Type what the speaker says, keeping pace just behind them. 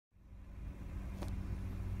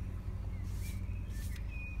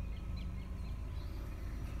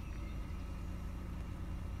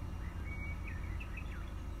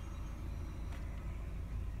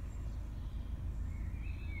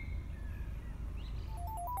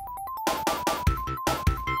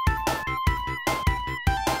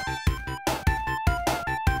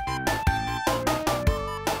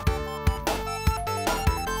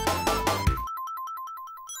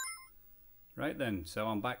Right then, so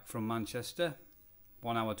I'm back from Manchester,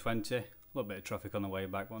 1 hour 20, a little bit of traffic on the way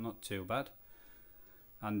back, but not too bad.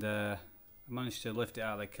 And I managed to lift it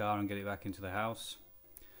out of the car and get it back into the house.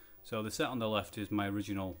 So the set on the left is my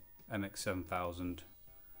original MX7000, with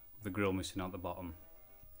the grill missing out the bottom.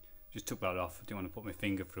 Just took that off, didn't want to put my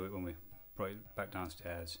finger through it when we brought it back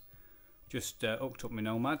downstairs. Just hooked up my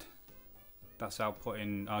Nomad, that's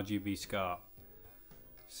outputting RGB SCART.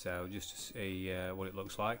 So just to see what it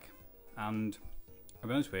looks like. And I'll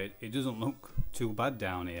be honest with you, it doesn't look too bad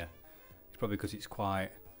down here. It's probably because it's quite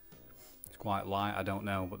light, I don't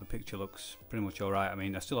know, but the picture looks pretty much alright. I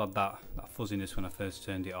mean, I still had that fuzziness when I first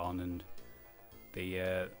turned it on, and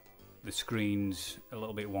the screen's a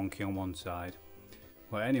little bit wonky on one side.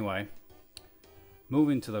 Well, anyway,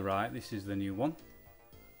 moving to the right, this is the new one.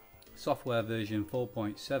 Software version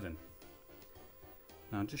 4.7.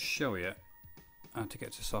 Now I'll just show you how to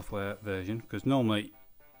get to software version, because normally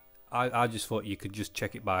I just thought you could just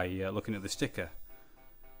check it by looking at the sticker,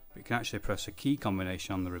 but you can actually press a key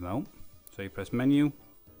combination on the remote. So you press menu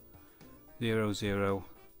 00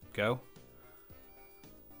 go,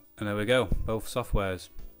 and there we go, both softwares.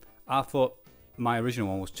 I thought my original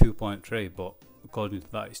one was 2.3, but according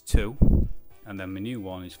to that it's 2, and then my new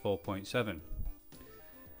one is 4.7.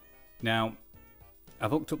 Now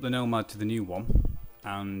I've hooked up the Nomad to the new one,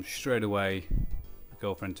 and straight away my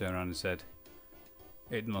girlfriend turned around and said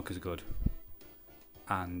it didn't look as good,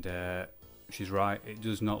 and she's right, it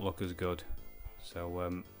does not look as good.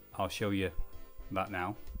 So I'll show you that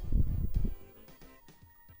now.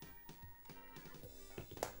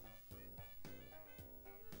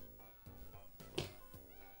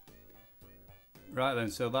 Right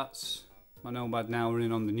then, so that's my Nomad now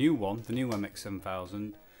running on the new one, the new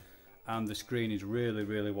MX7000, and the screen is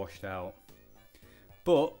really washed out.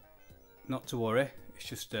 But not to worry, it's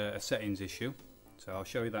just a settings issue. So I'll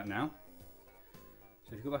show you that now.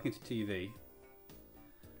 So if you go back into TV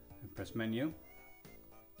and press menu,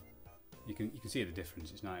 you can see the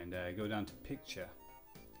difference, it's night and day. Go down to picture.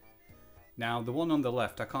 Now the one on the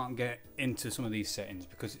left, I can't get into some of these settings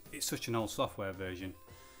because it's such an old software version.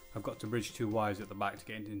 I've got to bridge 2 wires at the back to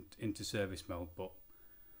get into service mode, but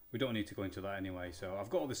we don't need to go into that anyway. So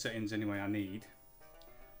I've got all the settings anyway I need.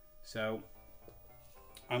 So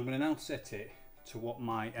I'm going to now set it to what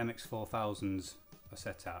my MX4000s are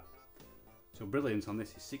set at. So brilliance on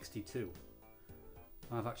this is 62.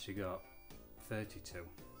 I've actually got 32. So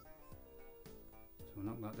we'll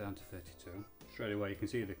knock that down to 32. Straight away you can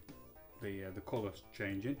see the colour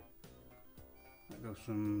changing. That goes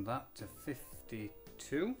from that to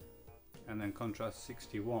 52, and then contrast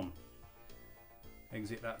 61.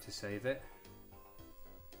 Exit that to save it,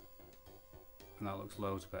 and that looks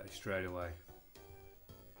loads better straight away.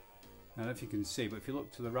 I don't know if you can see, but if you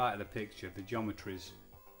look to the right of the picture, the geometry's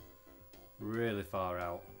really far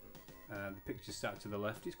out. The picture's sat to the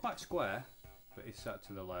left. It's quite square, but it's sat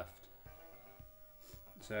to the left.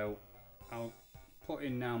 So I'll put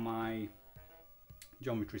in now my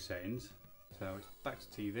geometry settings. So it's back to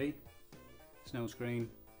TV, snow screen,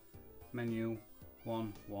 menu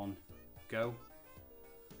 1 go.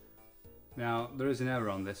 Now there is an error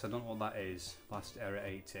on this, I don't know what that is. Last error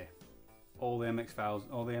 80. All the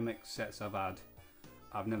MX sets I've had,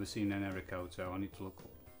 I've never seen an error code, so I need to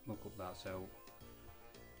look up that. So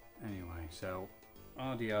anyway, so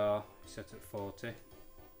RDR set at 40.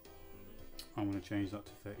 I'm going to change that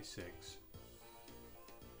to 36.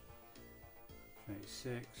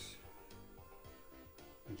 36.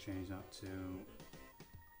 And change that to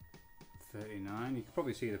 39. You can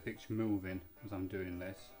probably see the picture moving as I'm doing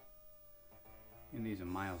this. And these are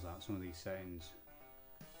miles out, some of these settings.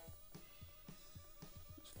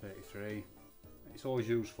 33. It's always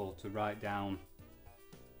useful to write down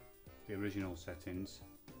the original settings.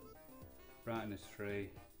 Brightness 3,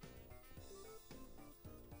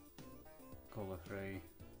 colour 3,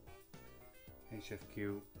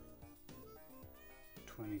 HFQ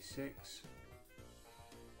 26,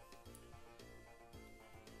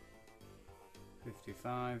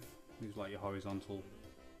 55. These are like your horizontal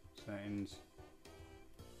settings.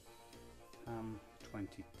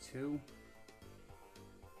 22.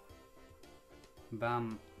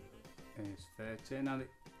 BAM is 30. Now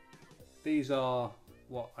these are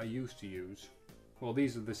what I used to use. Well,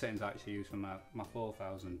 these are the settings I actually use for my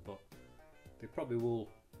 4000, but they probably will,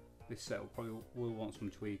 this setup probably will want some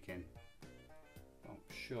tweaking. I'm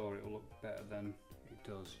sure it will look better than it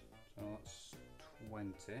does. So that's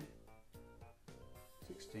 20,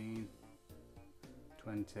 16,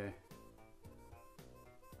 20,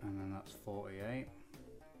 and then that's 48.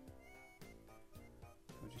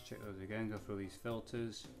 So just check those again, go through these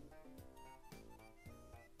filters.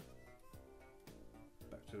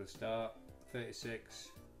 the start. 36,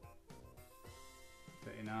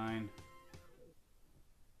 39.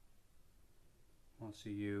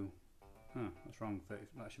 RCU. Huh, that's wrong. 30,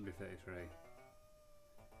 that should be 33.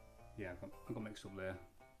 Yeah, I got mixed up there.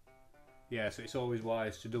 Yeah, so it's always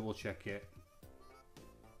wise to double check it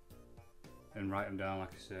and write them down like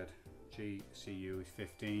I said. GCU is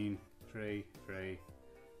 15, 3, 3,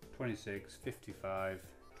 26, 55,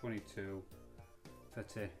 22,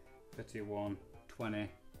 30, 31, 20,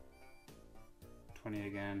 20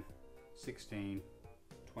 again, 16,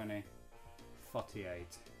 20, 48.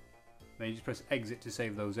 Then you just press exit to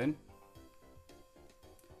save those in.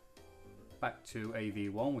 Back to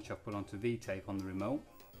AV1, which I've put onto V-tape on the remote.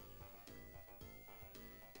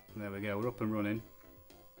 And there we go, we're up and running.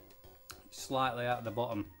 Slightly at the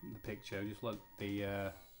bottom of the picture, just let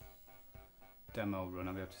the demo run,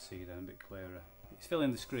 I'll be able to see then a bit clearer. It's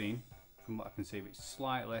filling the screen from what I can see, but it's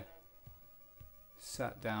slightly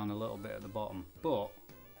sat down a little bit at the bottom, but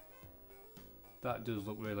that does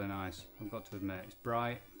look really nice, I've got to admit. It's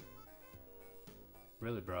bright,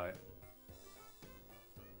 really bright,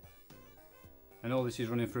 and all this is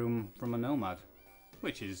running from a Nomad,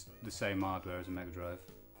 which is the same hardware as a Mega Drive,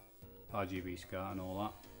 RGB SCART and all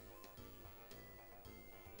that.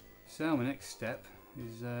 So my next step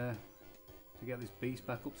is to get this beast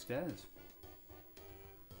back upstairs.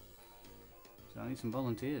 So I need some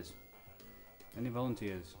volunteers. Any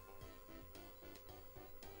volunteers?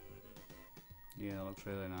 Yeah, that looks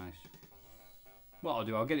really nice. What I'll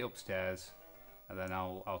do, I'll get it upstairs and then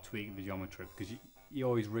I'll tweak the geometry, because you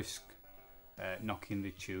always risk knocking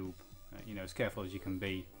the tube. You know, as careful as you can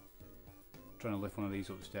be trying to lift one of these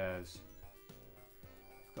upstairs.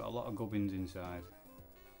 It's got a lot of gubbins inside.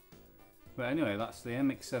 But anyway, that's the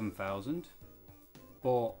MX7000.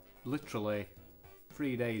 Bought literally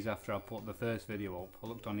 3 days after I put the first video up. I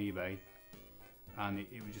looked on eBay and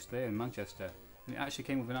it was just there in Manchester, and it actually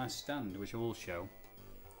came with a nice stand, which I will show.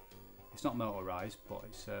 It's not motorised, but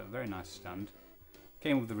it's a very nice stand.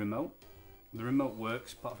 Came with the remote. The remote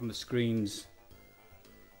works apart from the screen's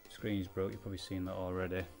broke. You've probably seen that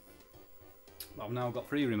already. But I've now got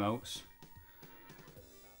 3 remotes.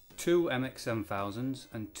 2 MX7000s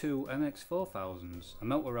and 2 MX4000s, a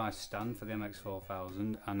motorised stand for the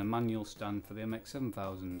MX4000 and a manual stand for the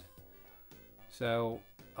MX7000. So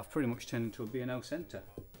I've pretty much turned into a B&O centre.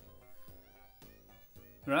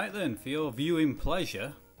 Right then, for your viewing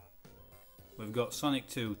pleasure, we've got Sonic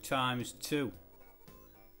 2 times 2.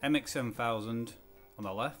 MX7000 on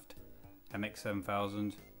the left,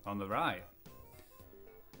 MX7000 on the right.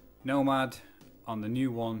 Nomad on the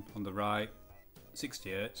new one on the right,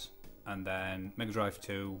 60Hz, and then Mega Drive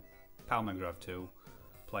 2, PAL Mega Drive 2,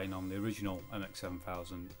 playing on the original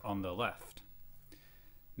MX7000 on the left.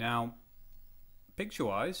 Now, picture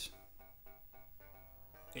wise,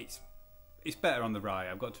 it's better on the right,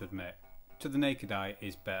 I've got to admit. To the naked eye,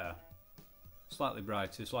 it's better. Slightly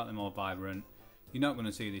brighter, slightly more vibrant. You're not going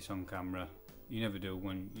to see this on camera. You never do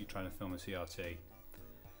when you're trying to film a CRT.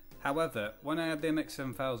 However, when I had the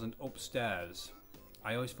MX7000 upstairs,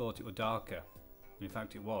 I always thought it was darker. In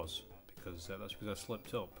fact it was, because that's because I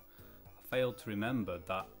slipped up. I failed to remember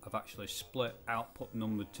that I've actually split output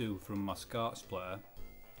number 2 from my SCART splitter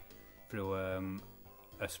through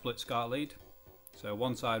a split SCART lead. So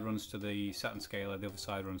one side runs to the Saturn scaler, the other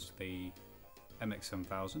side runs to the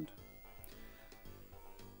MX7000.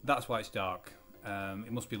 That's why it's dark.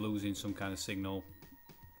 It must be losing some kind of signal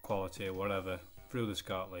quality or whatever through the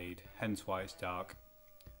SCART lead, hence why it's dark.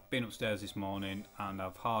 Been upstairs this morning and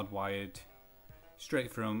I've hardwired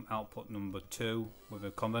straight from output number 2 with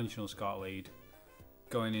a conventional SCART lead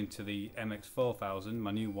going into the MX4000,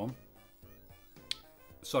 my new one.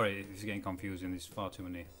 Sorry, this is getting confusing, there's far too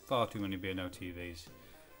many B&O TVs.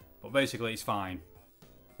 But basically it's fine.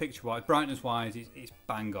 Picture wise, brightness wise, it's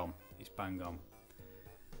bang on. It's bang on.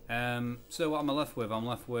 So what am I left with? I'm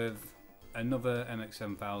left with another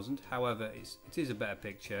MX7000. However, it is a better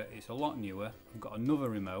picture, it's a lot newer. I've got another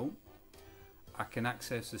remote. I can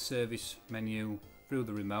access the service menu through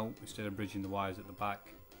the remote instead of bridging the wires at the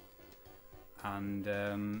back. And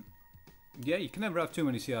yeah, you can never have too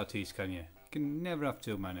many CRTs, can you? You can never have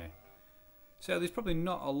too many. So there's probably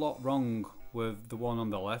not a lot wrong with the one on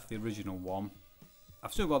the left, the original one.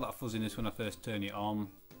 I've still got that fuzziness when I first turn it on,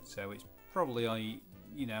 so it's probably,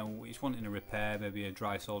 you know, it's wanting a repair, maybe a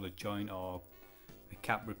dry soldered joint or a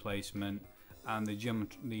cap replacement, and the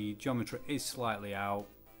geometry is slightly out.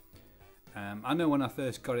 I know when I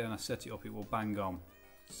first got it and I set it up, it will bang on.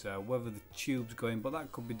 So whether the tube's going, but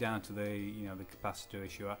that could be down to the, you know, the capacitor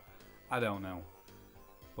issue. I don't know.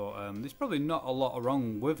 But there's probably not a lot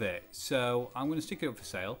wrong with it. So I'm going to stick it up for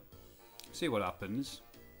sale, see what happens.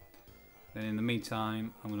 Then in the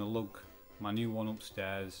meantime, I'm going to lug my new one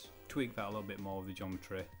upstairs, tweak that a little bit more with the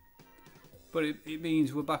geometry. But it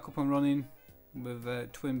means we're back up and running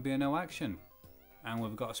with twin B&O action, and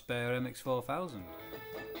we've got a spare MX4000.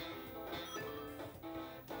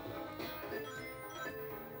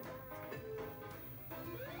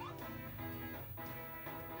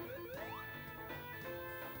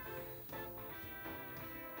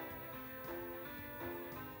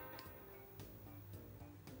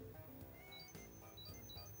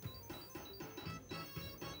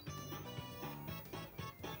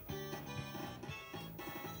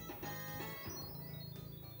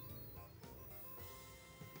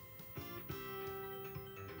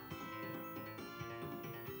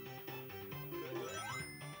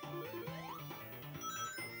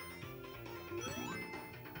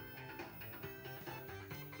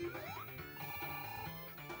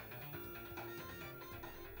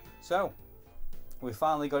 So, we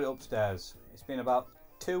finally got it upstairs. It's been about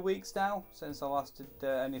 2 weeks now since I last did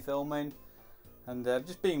any filming, and I've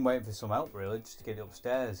just been waiting for some help really, just to get it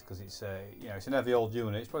upstairs, because it's you know, it's an heavy old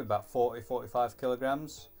unit. It's probably about 40-45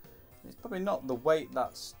 kilograms. It's probably not the weight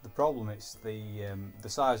that's the problem. It's the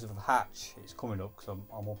size of the hatch it's coming up, because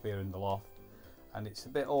I'm up here in the loft, and it's a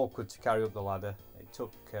bit awkward to carry up the ladder. It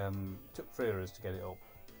took 3 of us to get it up,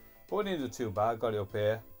 but we didn't do too bad. Got it up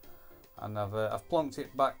here. And I've plonked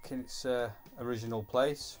it back in its original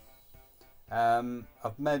place.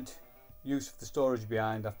 I've made use of the storage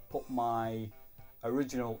behind. I've put my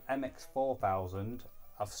original MX4000,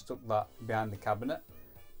 I've stuck that behind the cabinet.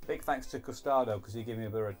 Big thanks to Custado, because he gave me a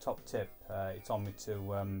bit of a top tip. He told me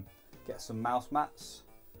to get some mouse mats,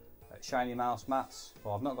 shiny mouse mats.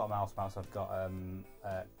 Well, I've not got mouse mats, I've got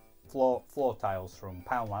floor tiles from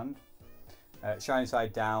Poundland. Shiny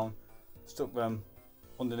side down, stuck them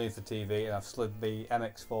underneath the TV, and I've slid the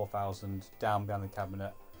MX4000 down behind the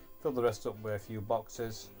cabinet, filled the rest up with a few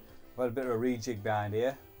boxes. I've had a bit of a rejig behind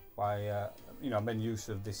here by you know, I made use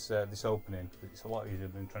of this opening, because it's a lot easier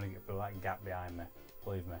than trying to get through that gap behind me,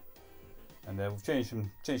 believe me. And we've changed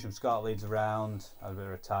some SCART leads around, had a bit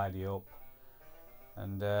of a tidy up,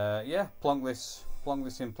 and yeah, plonk this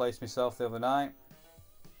in place myself the other night.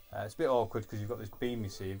 It's a bit awkward because you've got this beam,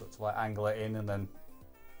 you see, you've got to like angle it in and then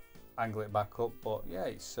angle it back up, but yeah,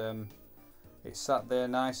 it's sat there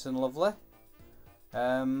nice and lovely.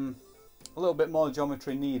 A little bit more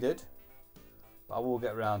geometry needed, but I will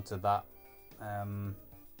get around to that. I'm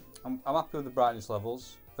happy with the brightness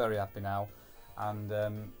levels, very happy now, and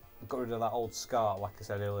got rid of that old SCART, like I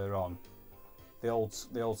said earlier on. The old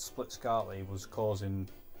split SCART lead was causing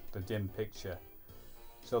the dim picture,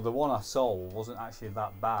 so the one I sold wasn't actually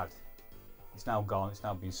that bad. It's now gone, it's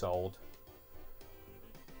now been sold.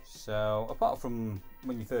 So apart from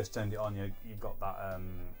when you first turned it on, you've got that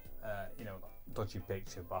you know, dodgy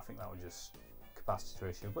picture, but I think that was just capacitor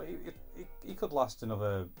issue. But it could last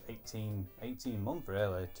another 18 months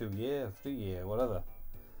really, 2 years, 3 years, whatever.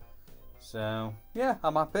 So yeah,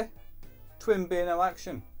 I'm happy. Twin B&O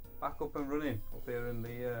action, back up and running up here in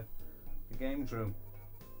the games room.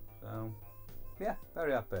 So yeah,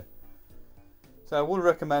 very happy. So I would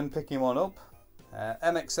recommend picking one up.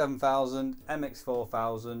 MX7000,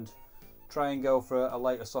 MX4000, try and go for a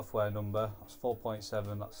later software number. That's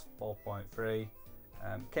 4.7, that's 4.3.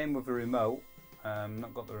 Came with a remote,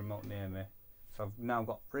 not got the remote near me, so I've now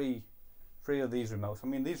got three of these remotes. I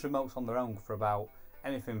mean, these remotes on their own for about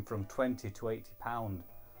anything from 20 to 80 £,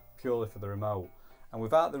 purely for the remote. And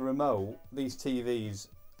without the remote, these TVs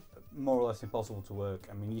are more or less impossible to work.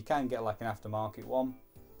 I mean, you can get like an aftermarket one,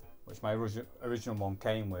 which my original one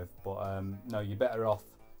came with, but no, you're better off,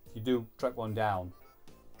 if you do track one down,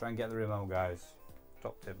 try and get the remote, guys.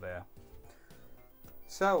 Top tip there.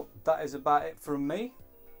 So that is about it from me.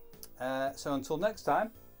 So until next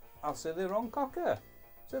time, I'll see you on, cocker.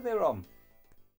 See you on.